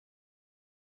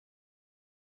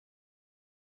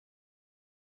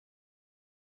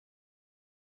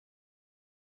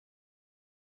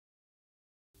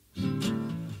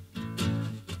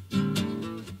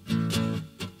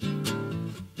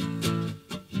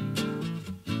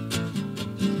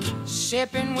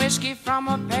Sipping whiskey from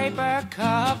a paper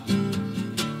cup,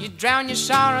 you drown your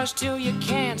sorrows till you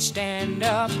can't stand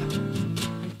up.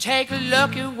 And take a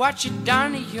look at what you've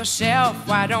done to yourself.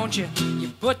 Why don't you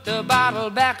put the bottle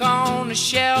back on the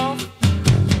shelf?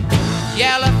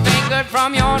 Yellow-fingered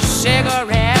from your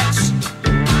cigarettes,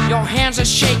 your hands are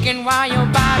shaking while your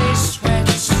body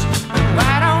sweats.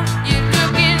 Why don't you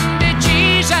look into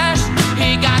Jesus?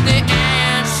 He got the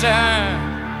answer.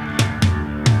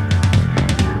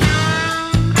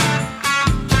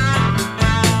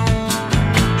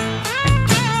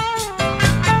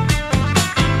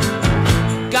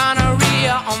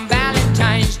 On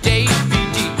Valentine's Day,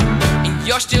 and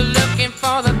you're still looking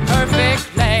for the perfect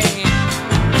play.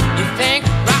 You think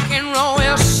rock and roll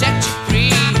will set you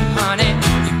free, honey?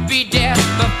 You'll be dead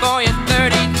before you're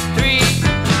 33.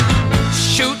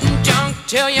 Shooting junk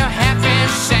till you're half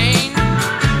insane,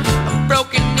 a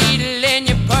broken needle in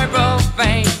your purple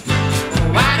vein.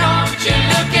 Why don't you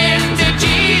look into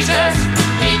Jesus?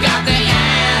 He got the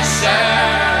answer.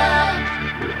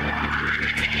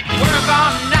 Work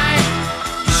all night,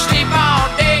 sleep all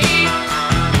day,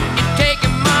 you take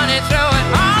your money, throw it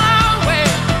all away.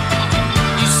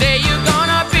 You say you're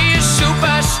gonna be a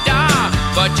superstar,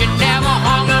 but you never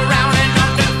hung around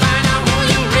enough to find out who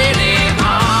you really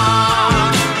are.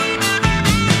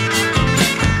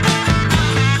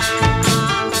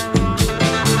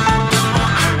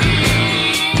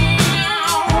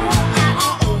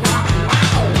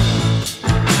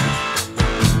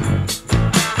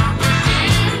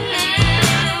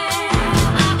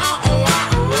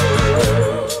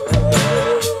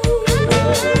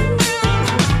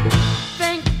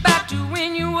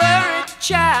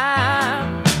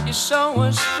 Your soul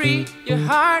was free, your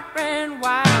heart ran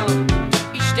wild.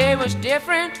 Each day was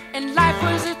different and life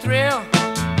was a thrill.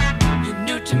 You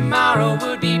knew tomorrow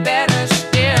would be better.